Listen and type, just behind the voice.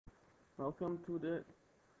Welcome to the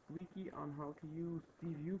wiki on how to use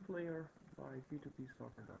TVUPlayer by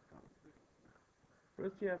b2bsoftware.com.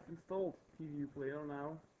 First you have installed TVUPlayer.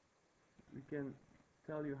 Now we can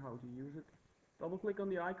tell you how to use it. Double click on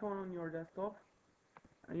the icon on your desktop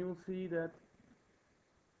and you will see that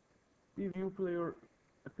TVUPlayer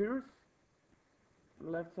appears. On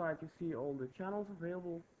the left side you see all the channels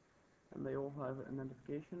available and they all have an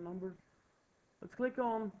identification number. Let's click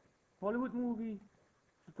on Hollywood movie.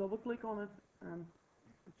 Just double click on it and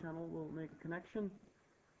the channel will make a connection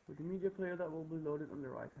with the media player that will be loaded on the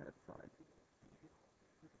right hand side.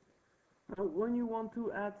 Now when you want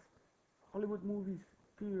to add Hollywood movies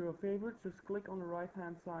to your favorites, just click on the right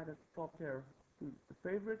hand side at the top there to the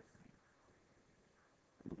favorites.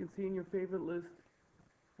 You can see in your favorite list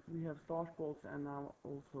we have Star Sports and now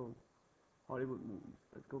also Hollywood movies.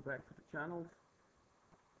 Let's go back to the channels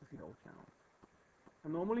to see all channels.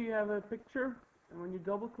 And normally you have a picture, and when you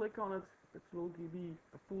double click on it, it will be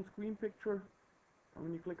a full screen picture, and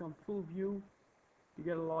when you click on full view you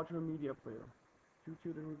get a larger media player. Due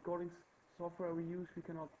to the recording software we use, we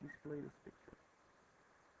cannot display this picture.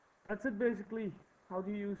 That's it basically, how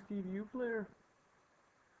to use TVUPlayer.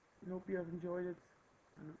 I hope you have enjoyed it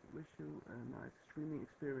and wish you a nice streaming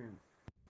experience.